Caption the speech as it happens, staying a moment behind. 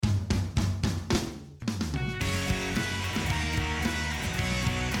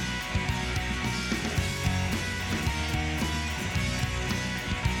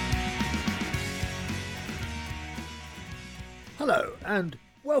Hello and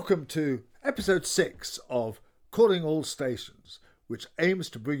welcome to episode 6 of Calling All Stations, which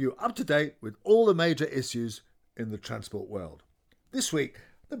aims to bring you up to date with all the major issues in the transport world. This week,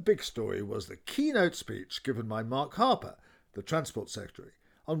 the big story was the keynote speech given by Mark Harper, the Transport Secretary,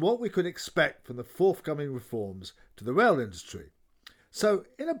 on what we could expect from the forthcoming reforms to the rail industry. So,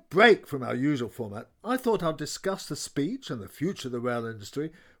 in a break from our usual format, I thought I'd discuss the speech and the future of the rail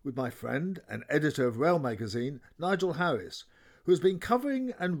industry with my friend and editor of Rail Magazine, Nigel Harris, who has been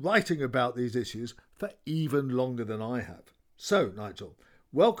covering and writing about these issues for even longer than I have. So, Nigel,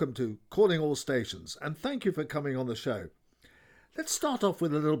 welcome to Calling All Stations, and thank you for coming on the show. Let's start off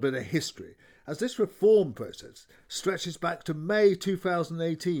with a little bit of history, as this reform process stretches back to May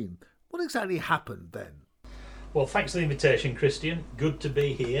 2018. What exactly happened then? Well, thanks for the invitation, Christian. Good to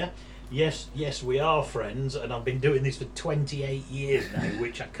be here. Yes, we are friends, and I've been doing this for 28 years now,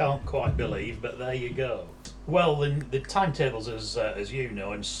 which I can't quite believe, but there you go. Well, the timetables, as you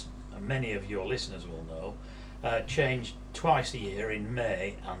know, and many of your listeners will know, change twice a year in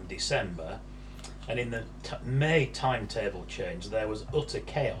May and December. And in the May timetable change, there was utter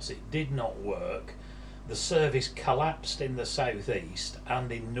chaos. It did not work. The service collapsed in the southeast and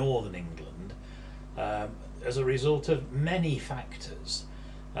in northern England as a result of many factors.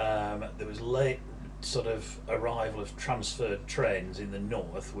 There was late sort of arrival of transferred trains in the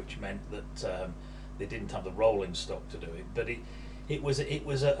north, which meant that they didn't have the rolling stock to do it. But it was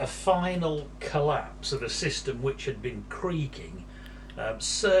a final collapse of a system which had been creaking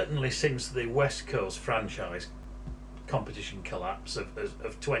certainly since the West Coast franchise competition collapse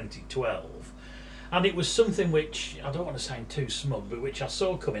of 2012. And it was something which, I don't want to sound too smug, but which I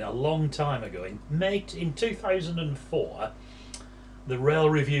saw coming a long time ago. In 2004, the rail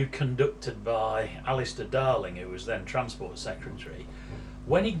review conducted by Alistair Darling, who was then Transport Secretary,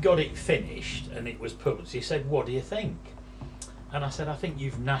 when he got it finished and it was published, he said, "What do you think?" And I said, "I think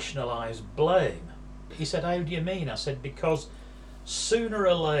you've nationalised blame." He said, "How do you mean?" I said, "Because sooner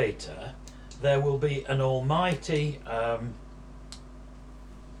or later there will be an almighty..."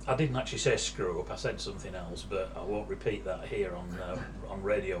 I didn't actually say screw up, I said something else, but I won't repeat that here on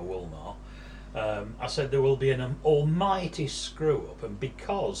Radio Wolmar. I said there will be an almighty screw up, and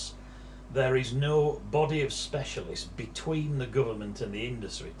because there is no body of specialists between the government and the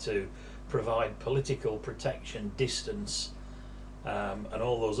industry to provide political protection, distance, and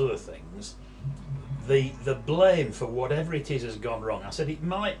all those other things, the blame for whatever it is has gone wrong. I said it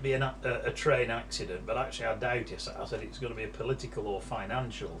might be a train accident, but actually I doubt it. I said it's going to be a political or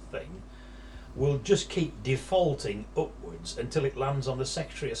financial thing. We'll just keep defaulting upwards until it lands on the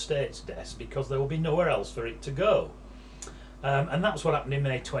Secretary of State's desk, because there will be nowhere else for it to go. And that's what happened in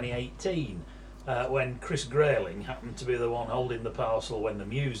May 2018, when Chris Grayling happened to be the one holding the parcel when the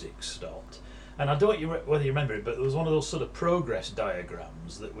music stopped. And I don't know whether you remember it, but there was one of those sort of progress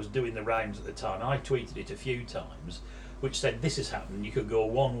diagrams that was doing the rounds at the time. I tweeted it a few times, which said this has happened, you could go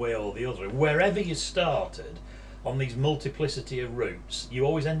one way or the other. Wherever you started on these multiplicity of routes, you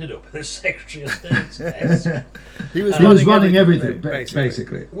always ended up at the Secretary of State's desk. He was running everything,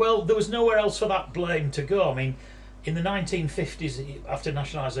 basically. Well, there was nowhere else for that blame to go. I mean, in the 1950s, after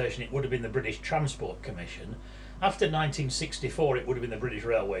nationalisation, it would have been the British Transport Commission. After 1964, it would have been the British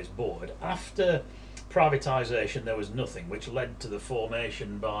Railways Board. After privatisation, there was nothing, which led to the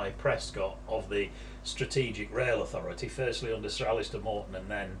formation by Prescott of the Strategic Rail Authority, firstly under Sir Alistair Morton and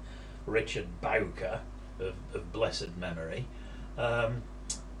then Richard Bowker, of blessed memory.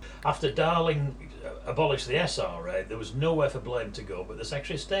 After Darling abolished the SRA, there was nowhere for blame to go but the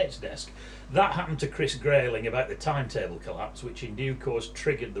Secretary of State's desk. That happened to Chris Grayling about the timetable collapse, which in due course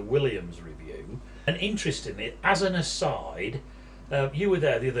triggered the Williams review. And interestingly, as an aside, you were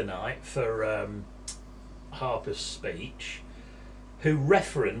there the other night for Harper's speech, who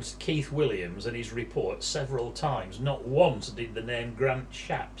referenced Keith Williams and his report several times. Not once did the name Grant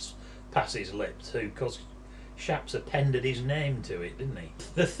Shapps pass his lips, because Shapps appended his name to it, didn't he?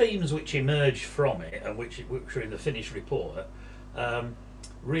 The themes which emerged from it, and which were in the finished report,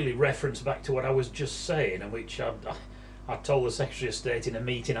 really reference back to what I was just saying, and which I told the Secretary of State in a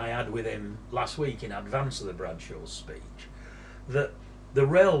meeting I had with him last week in advance of the Bradshaw speech, that the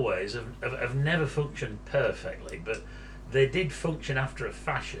railways have never functioned perfectly, but they did function after a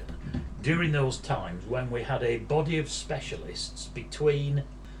fashion during those times when we had a body of specialists between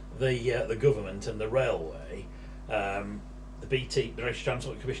the government and the railway, the BT, the British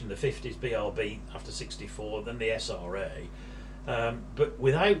Transport Commission, the 50s, BRB after 64, then the SRA. But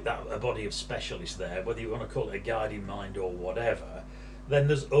without that, a body of specialists there, whether you want to call it a guiding mind or whatever, then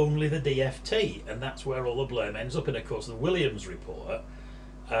there's only the DFT, and that's where all the blame ends up. And of course, the Williams report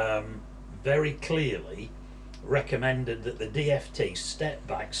very clearly recommended that the DfT step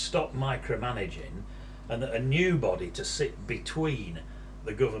back, stop micromanaging, and that a new body to sit between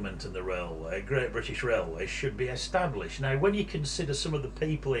the government and the railway, Great British Railways, should be established. Now, when you consider some of the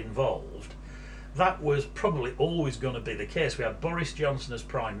people involved, that was probably always going to be the case. We had Boris Johnson as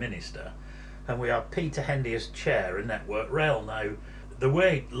Prime Minister, and we had Peter Hendy as Chair of Network Rail. Now, the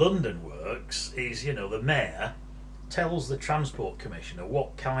way London works is, the Mayor tells the Transport Commissioner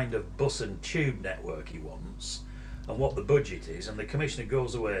what kind of bus and tube network he wants and what the budget is, and the Commissioner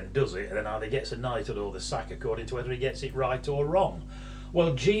goes away and does it, and then either gets a knighthood or the sack according to whether he gets it right or wrong.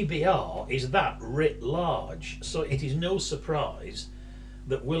 Well, GBR is that writ large, so it is no surprise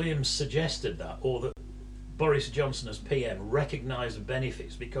that Williams suggested that, or that Boris Johnson as PM recognised the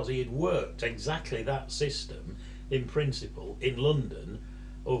benefits, because he had worked exactly that system in principle in London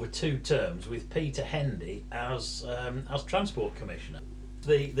over 2 terms with Peter Hendy as Transport Commissioner.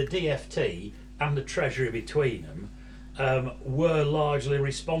 The DfT and the Treasury between them were largely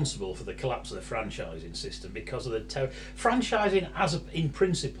responsible for the collapse of the franchising system because of the franchising in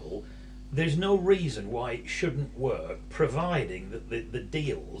principle. There's no reason why it shouldn't work, providing that the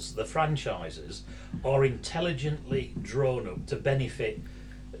deals, the franchises, are intelligently drawn up to benefit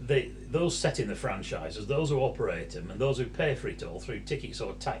those setting the franchises, those who operate them, and those who pay for it all through tickets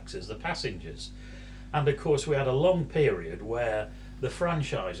or taxes, the passengers. And of course we had a long period where the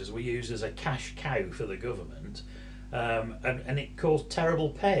franchises were used as a cash cow for the government, and it caused terrible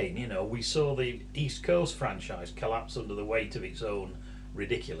pain. We saw the East Coast franchise collapse under the weight of its own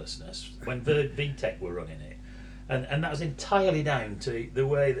ridiculousness when VTech were running it, and that was entirely down to the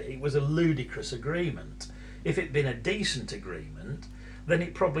way that it was a ludicrous agreement. If it'd been a decent agreement, then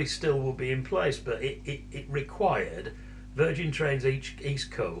it probably still would be in place, but it required Virgin Trains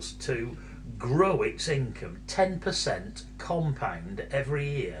East Coast to grow its income 10% compound every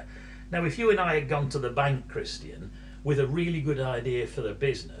year. Now, if you and I had gone to the bank, Christian, with a really good idea for the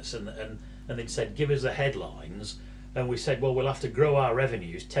business, and they'd said, give us the headlines, and we said, well, we'll have to grow our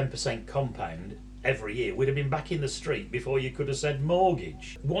revenues 10% compound every year, we'd have been back in the street before you could have said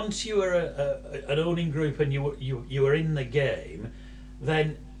mortgage. Once you were an owning group and you were in the game,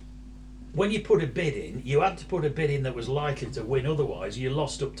 then when you put a bid in, you had to put a bid in that was likely to win, otherwise you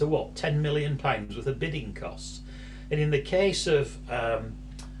lost up to £10 million worth of bidding costs. And in the case of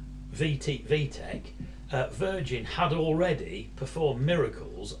VTech, Virgin had already performed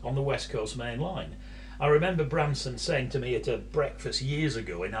miracles on the West Coast Main Line. I remember Branson saying to me at a breakfast years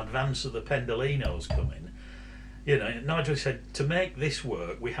ago, in advance of the Pendolinos coming, Nigel said, to make this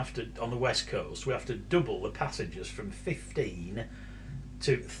work, we have to, on the West Coast, we have to double the passengers from 15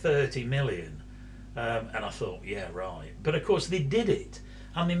 to 30 million. And I thought, yeah, right. But of course they did it,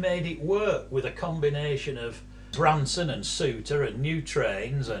 and they made it work with a combination of Branson and Souter and new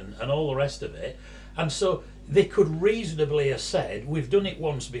trains and all the rest of it. And so they could reasonably have said, we've done it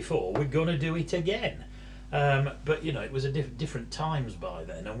once before, we're going to do it again. But it was a different times by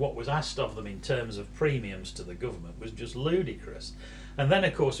then, and what was asked of them in terms of premiums to the government was just ludicrous. And then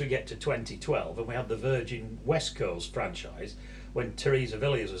of course we get to 2012 and we had the Virgin West Coast franchise, when Teresa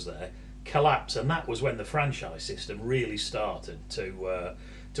Villiers was there, collapse, and that was when the franchise system really started to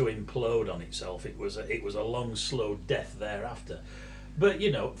implode on itself. It was a long, slow death thereafter. But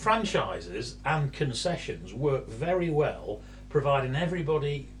franchises and concessions work very well, providing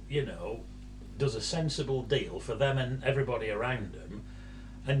everybody does a sensible deal for them and everybody around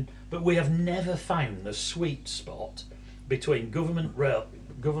them. But we have never found the sweet spot between government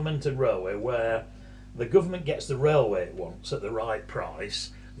and railway, where the government gets the railway it wants at the right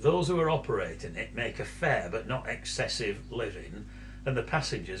price, those who are operating it make a fair but not excessive living, and the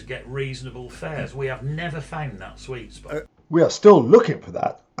passengers get reasonable fares. We have never found that sweet spot. We are still looking for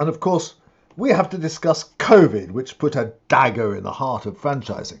that, and of course we have to discuss COVID, which put a dagger in the heart of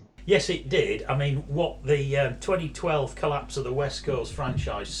franchising. Yes, it did. I mean, what the 2012 collapse of the West Coast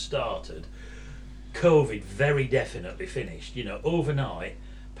franchise started, COVID very definitely finished. Overnight,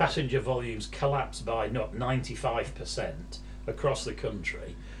 passenger volumes collapsed by 95% across the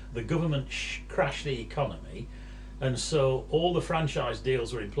country. The government crashed the economy, and so all the franchise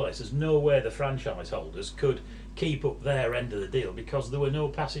deals were in place. There's no way the franchise holders could keep up their end of the deal because there were no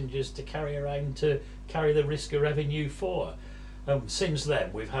passengers to carry around to carry the risk of revenue for. Since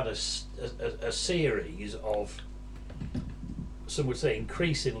then, we've had a series of, some would say,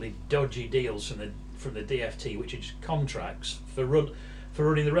 increasingly dodgy deals from the DfT, which is contracts for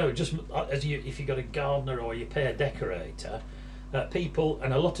running the road. Just as if you've got a gardener or you pay a decorator, people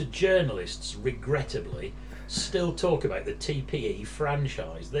and a lot of journalists, regrettably, still talk about the TPE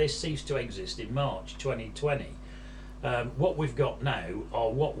franchise. They ceased to exist in March 2020. What we've got now are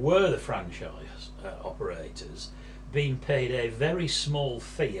what were the franchise operators being paid a very small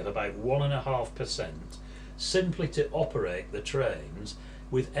fee of about 1.5% simply to operate the trains,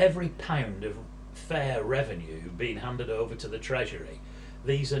 with every pound of fare revenue being handed over to the Treasury.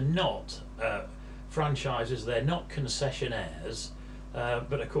 These are not franchises, they're not concessionaires,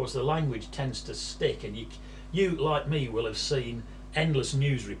 but of course the language tends to stick, and you like me will have seen endless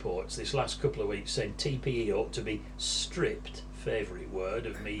news reports this last couple of weeks saying TPE ought to be stripped, favourite word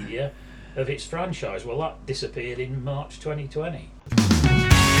of media, of its franchise. Well, that disappeared in March 2020.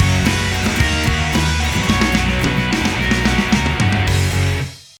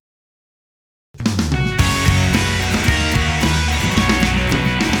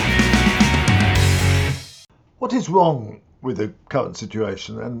 What is wrong with the current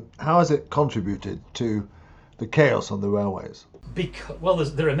situation, and how has it contributed to the chaos on the railways? Well,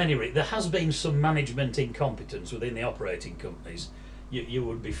 there are many reasons. There has been some management incompetence within the operating companies. You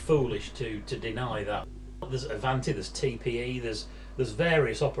would be foolish to deny that. There's Avanti, there's TPE, there's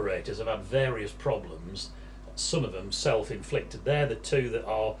various operators have had various problems. Some of them self-inflicted. They're the two that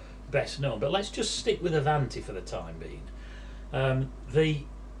are best known. But let's just stick with Avanti for the time being. One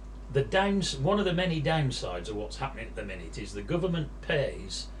of the many downsides of what's happening at the minute is the government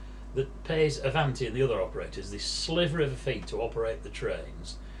pays Avanti and the other operators this sliver of a fee to operate the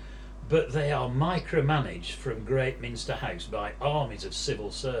trains, but they are micromanaged from Great Minster House by armies of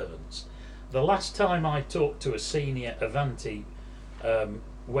civil servants. The last time I talked to a senior Avanti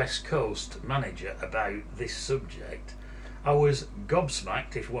West Coast manager about this subject, I was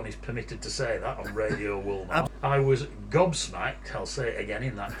gobsmacked, if one is permitted to say that on Radio Wolmar. I was gobsmacked, I'll say it again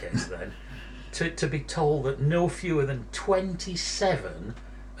in that case then, to be told that no fewer than 27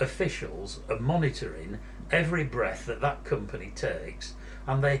 officials are monitoring every breath that company takes,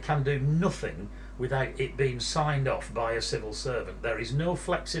 and they can do nothing without it being signed off by a civil servant. There is no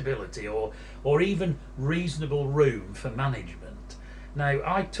flexibility or even reasonable room for management. Now,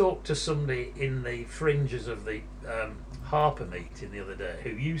 I talked to somebody in the fringes of the Harper meeting the other day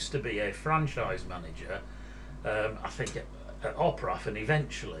who used to be a franchise manager, I think at Operath and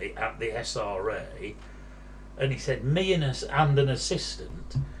eventually at the SRA, and he said me and an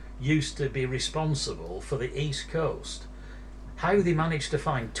assistant used to be responsible for the East Coast. How they managed to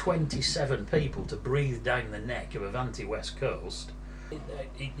find 27 people to breathe down the neck of Avanti West Coast,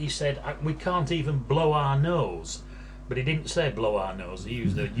 he said we can't even blow our nose. But he didn't say blow our nose, he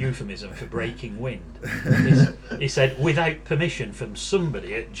used a euphemism for breaking wind. He said without permission from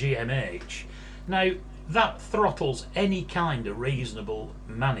somebody at GMH. Now, that throttles any kind of reasonable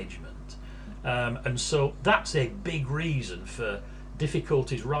management. And so that's a big reason for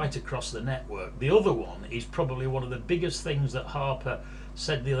difficulties right across the network. The other one is probably one of the biggest things that Harper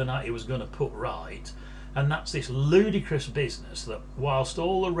said the other night he was going to put right, and that's this ludicrous business that whilst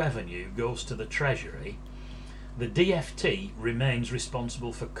all the revenue goes to the Treasury, the DFT remains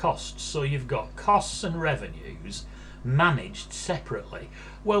responsible for costs. So you've got costs and revenues managed separately.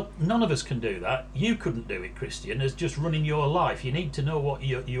 Well, none of us can do that. You couldn't do it, Christian, as just running your life. You need to know what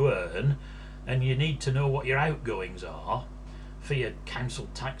you earn, and you need to know what your outgoings are for your council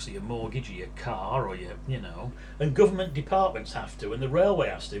tax or your mortgage or your car or your, and government departments have to, and the railway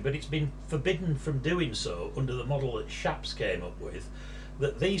has to, but it's been forbidden from doing so under the model that Shapps came up with,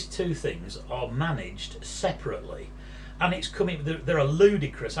 that these two things are managed separately, and it's coming. There are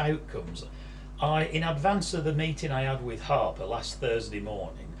ludicrous outcomes. In advance of the meeting I had with Harper last Thursday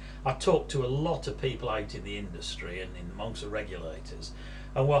morning, I talked to a lot of people out in the industry and amongst the regulators,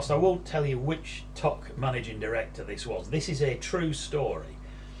 and whilst I won't tell you which top managing director this was, this is a true story.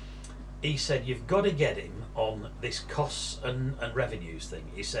 He said you've got to get him on this costs and revenues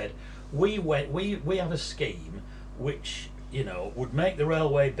thing. He said we have a scheme which would make the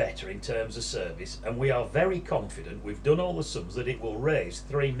railway better in terms of service, and we are very confident, we've done all the sums, that it will raise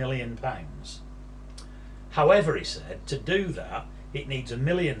 £3 million. However, he said, to do that, it needs £1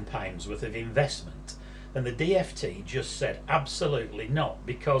 million worth of investment. And the DFT just said absolutely not,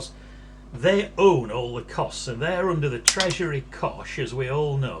 because they own all the costs and they're under the Treasury cosh, as we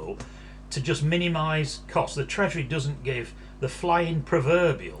all know, to just minimise costs. The Treasury doesn't give the flying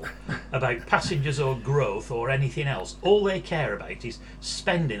proverbial about passengers or growth or anything else. All they care about is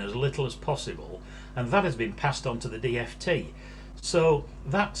spending as little as possible, and that has been passed on to the DFT. So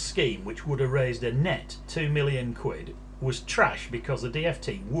that scheme, which would have raised a net £2 million, was trash because the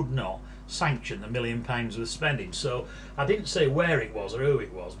DFT would not sanction the £1 million worth spending. So I didn't say where it was or who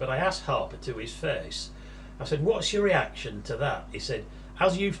it was, but I asked Harper to his face. I said, what's your reaction to that? He said,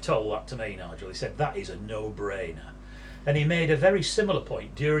 as you've told that to me, Nigel, he said, that is a no-brainer. And he made a very similar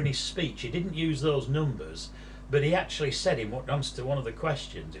point during his speech. He didn't use those numbers, But he actually said in answer to one of the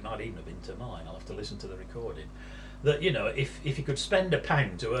questions, it might even have been to mine, I'll have to listen to the recording, that, you know, if you could spend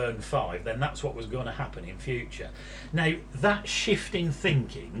 £1 to earn 5, then that's what was going to happen in future. Now, that shift in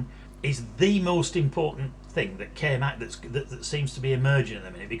thinking is the most important thing that came out that seems to be emerging at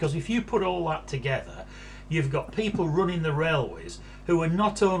the minute, because if you put all that together, you've got people running the railways who are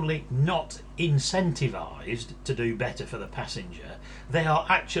not only not incentivised to do better for the passenger, they are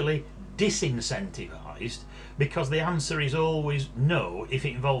actually disincentivised, because the answer is always no if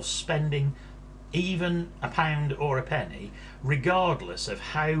it involves spending even £1 or a penny, regardless of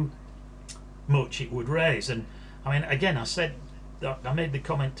how much it would raise. And I mean, again, I made the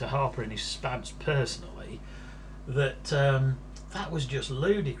comment to Harper and his spads personally that that was just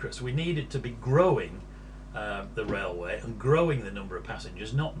ludicrous. We needed to be growing the railway and growing the number of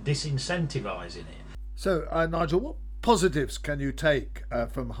passengers, not disincentivising it. So, Nigel, what positives can you take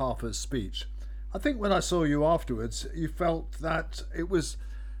from Harper's speech? I think when I saw you afterwards, you felt that it was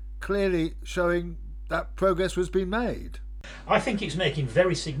clearly showing that progress was being made. I think it's making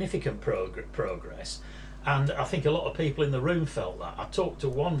very significant progress, and I think a lot of people in the room felt that. I talked to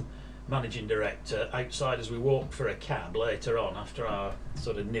one managing director outside as we walked for a cab later on after our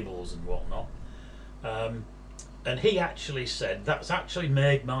sort of nibbles and whatnot, and he actually said that's actually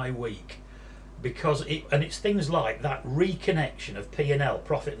made my week, because it's things like that reconnection of P&L,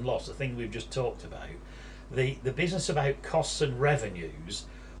 profit and loss, the thing we've just talked about, the business about costs and revenues.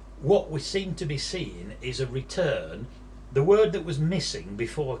 What we seem to be seeing is a return. The word that was missing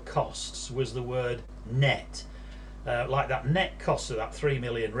before costs was the word net. Like that net cost of that 3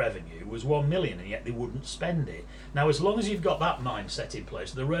 million revenue was 1 million, and yet they wouldn't spend it. Now, as long as you've got that mindset in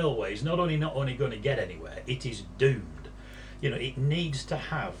place, the railway is not only going to get anywhere, it is doomed. You know, it needs to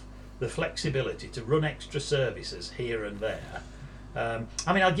have the flexibility to run extra services here and there. I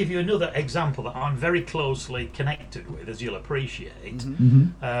mean, I'll give you another example that I'm very closely connected with, as you'll appreciate.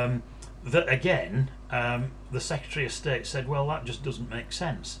 Mm-hmm. That again, the Secretary of State said, well, that just doesn't make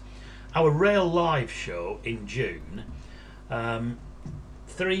sense. Our Rail Live show in June,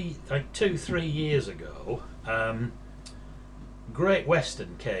 2-3 years ago, Great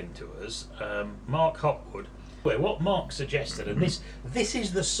Western came to us, Mark Hopwood. What Mark suggested, and this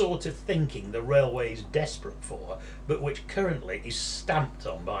is the sort of thinking the railway is desperate for, but which currently is stamped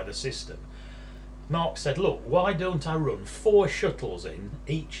on by the system. Mark said, look, why don't I run 4 shuttles in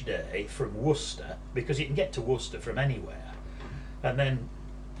each day from Worcester, because you can get to Worcester from anywhere, and then,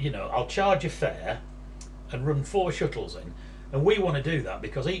 you know, I'll charge a fare and run 4 shuttles in. And we want to do that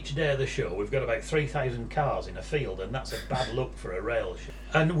because each day of the show we've got about 3,000 cars in a field, and that's a bad look for a rail show.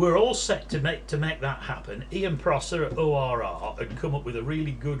 And we're all set to make that happen. Ian Prosser at ORR had come up with a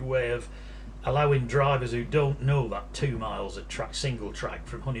really good way of allowing drivers who don't know that 2 miles of track, single track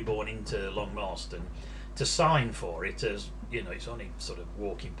from Honeybourne into Long Marston, to sign for it as, you know, it's only sort of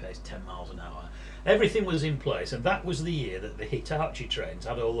walking pace, 10 miles an hour. Everything was in place, and that was the year that the Hitachi trains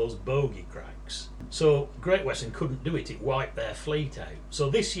had all those bogey cracks. So Great Western couldn't do it, it wiped their fleet out. So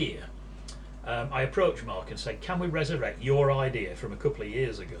this year, I approached Mark and said, can we resurrect your idea from a couple of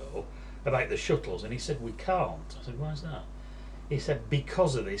years ago about the shuttles? And he said, we can't. I said, why is that? He said,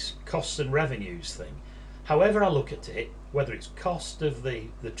 because of this costs and revenues thing. However I look at it, whether it's cost of the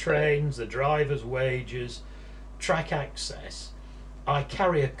trains, the drivers' wages, track access, I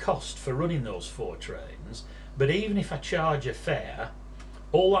carry a cost for running those 4 trains, but even if I charge a fare,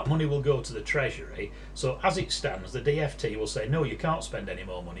 all that money will go to the Treasury. So as it stands, the DFT will say, no, you can't spend any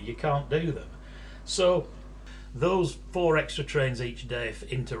more money, you can't do them. So those 4 extra trains each day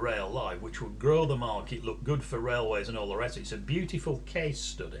into Rail Live, which would grow the market, look good for railways and all the rest, it's a beautiful case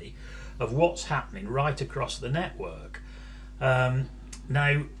study of what's happening right across the network.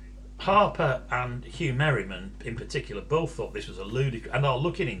 Now, Harper and Hugh Merriman in particular both thought this was a ludicrous, and are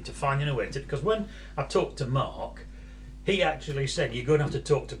looking into finding a way to, because when I talked to Mark, he actually said you're going to have to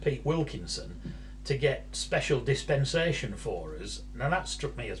talk to Pete Wilkinson to get special dispensation for us. Now that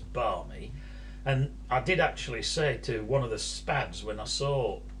struck me as balmy, and I did actually say to one of the spads when I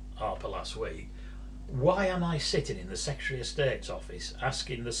saw Harper last week, why am I sitting in the Secretary of State's office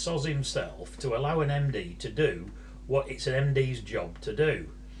asking the soz himself to allow an MD to do what it's an MD's job to do?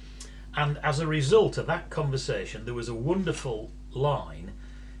 And as a result of that conversation, there was a wonderful line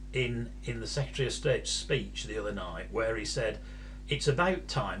in the Secretary of State's speech the other night where he said, it's about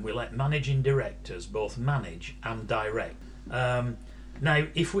time we let managing directors both manage and direct. Now,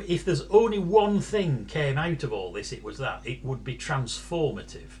 if there's only one thing came out of all this, it was that. It would be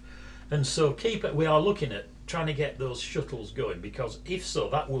transformative. And so we are looking at trying to get those shuttles going, because if so,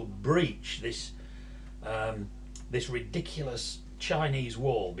 that will breach this ridiculous Chinese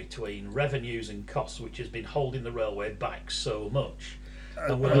wall between revenues and costs, which has been holding the railway back so much,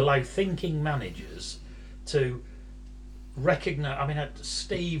 and will allow thinking managers to recognise. I mean,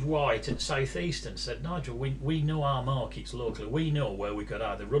 Steve White at South Eastern said, Nigel, we know our markets locally. We know where we could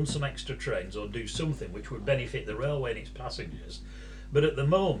either run some extra trains or do something which would benefit the railway and its passengers. But at the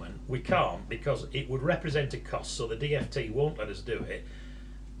moment, we can't, because it would represent a cost, so the DFT won't let us do it,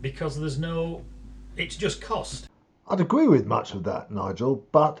 because it's just cost. I'd agree with much of that, Nigel,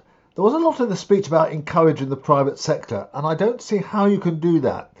 but there was a lot in the speech about encouraging the private sector, and I don't see how you can do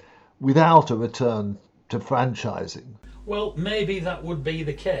that without a return to franchising. Well, maybe that would be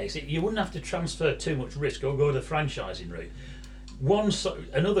the case. You wouldn't have to transfer too much risk or go the franchising route.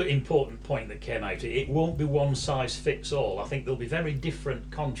 Another important point that came out, it won't be one size fits all. I think there'll be very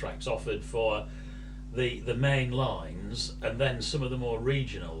different contracts offered for the main lines and then some of the more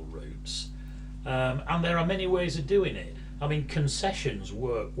regional routes. And there are many ways of doing it. I mean, concessions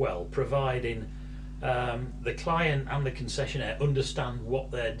work well, providing the client and the concessionaire understand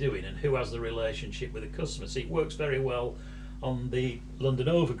what they're doing and who has the relationship with the customer. So it works very well on the London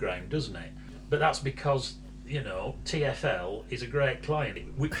Overground, doesn't it? But that's because, TfL is a great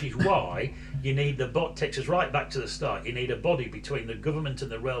client, which is why you need takes us right back to the start. You need a body between the government and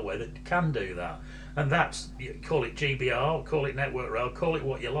the railway that can do that. And that's, call it GBR, call it Network Rail, call it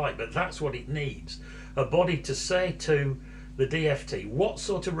what you like, but that's what it needs. A body to say to the DFT, what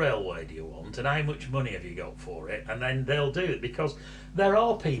sort of railway do you want and how much money have you got for it? And then they'll do it, because there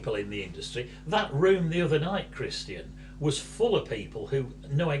are people in the industry. That room the other night, Christian, was full of people who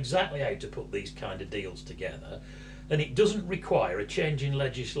know exactly how to put these kind of deals together. And it doesn't require a change in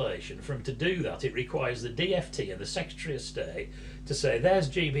legislation for them to do that. It requires the DFT and the Secretary of State to say,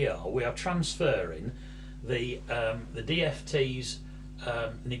 there's GBR, we are transferring the DFT's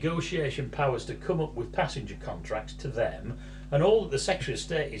negotiation powers to come up with passenger contracts to them, and all that the Secretary of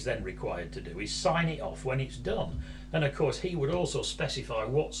State is then required to do is sign it off when it's done. And of course he would also specify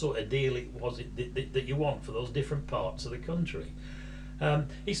what sort of deal it was that you want for those different parts of the country.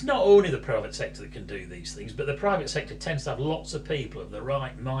 It's not only the private sector that can do these things, but the private sector tends to have lots of people of the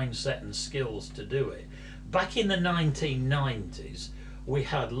right mindset and skills to do it. Back in the 1990s, we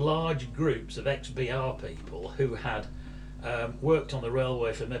had large groups of ex-BR people who had worked on the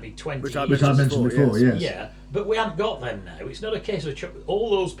railway for maybe 20 years. Which I mentioned before, yes. Yeah, but we haven't got them now. It's not a case of all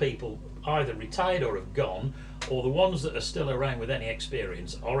those people either retired or have gone, or the ones that are still around with any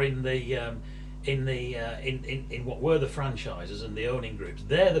experience are in what were the franchises and the owning groups.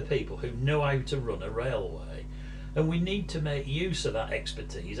 They're the people who know how to run a railway, and we need to make use of that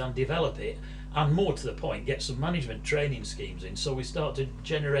expertise and develop it, and more to the point, get some management training schemes in, so we start to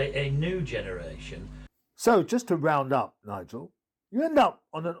generate a new generation. So just to round up, Nigel, you end up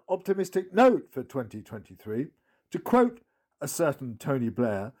on an optimistic note for 2023. To quote a certain Tony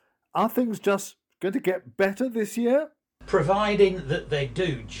Blair, are things just going to get better this year? Providing that they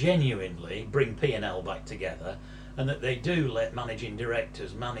do genuinely bring P&L back together, and that they do let managing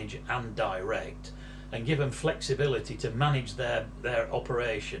directors manage and direct, and give them flexibility to manage their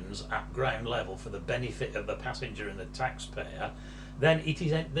operations at ground level for the benefit of the passenger and the taxpayer, then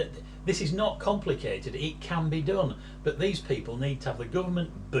this is not complicated. It can be done, but these people need to have the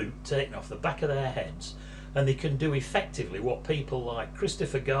government boot taken off the back of their heads, and they can do effectively what people like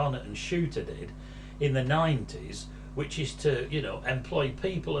Christopher Garnett and Shooter did in the 90s, which is to employ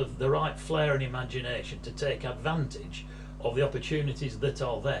people of the right flair and imagination to take advantage of the opportunities that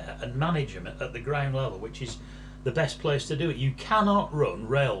are there and manage them at the ground level, which is the best place to do it. You cannot run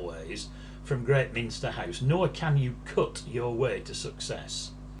railways from Great Minster House, nor can you cut your way to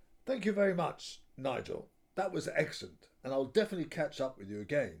success. Thank you very much, Nigel. That was excellent, and I'll definitely catch up with you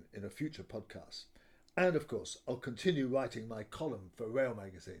again in a future podcast. And of course, I'll continue writing my column for Rail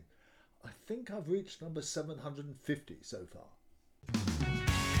Magazine. I think I've reached number 750 so far.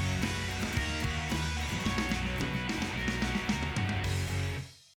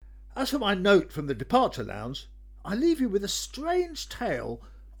 As for my note from the departure lounge, I leave you with a strange tale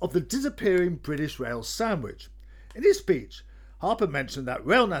of the disappearing British Rail sandwich. In his speech, Harper mentioned that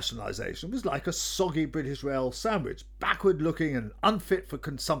rail nationalisation was like a soggy British Rail sandwich, backward-looking and unfit for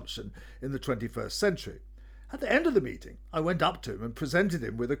consumption in the 21st century. At the end of the meeting, I went up to him and presented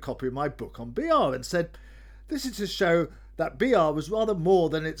him with a copy of my book on BR and said, "This is to show that BR was rather more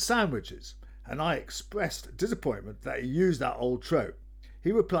than its sandwiches," and I expressed disappointment that he used that old trope.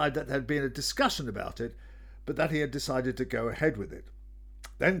 He replied that there had been a discussion about it, but that he had decided to go ahead with it.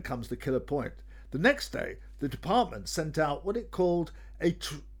 Then comes the killer point. The next day, the department sent out what it called a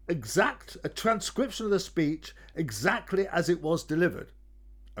transcription of the speech exactly as it was delivered.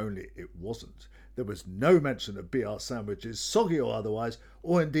 Only it wasn't. There was no mention of BR sandwiches, soggy or otherwise,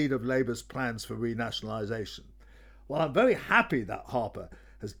 or indeed of Labour's plans for renationalisation. While I'm very happy that Harper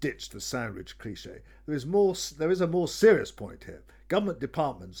has ditched the sandwich cliché, there is a more serious point here. Government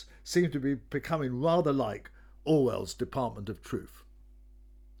departments seem to be becoming rather like Orwell's Department of Truth.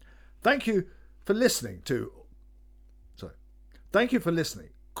 Thank you for listening.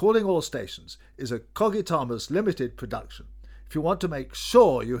 Calling All Stations is a Cogitamus Limited production. If you want to make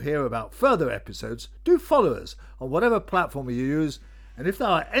sure you hear about further episodes, do follow us on whatever platform you use, and if there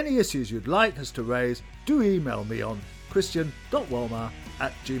are any issues you'd like us to raise, do email me on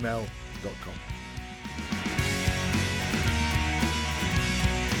christian.wolmar@gmail.com.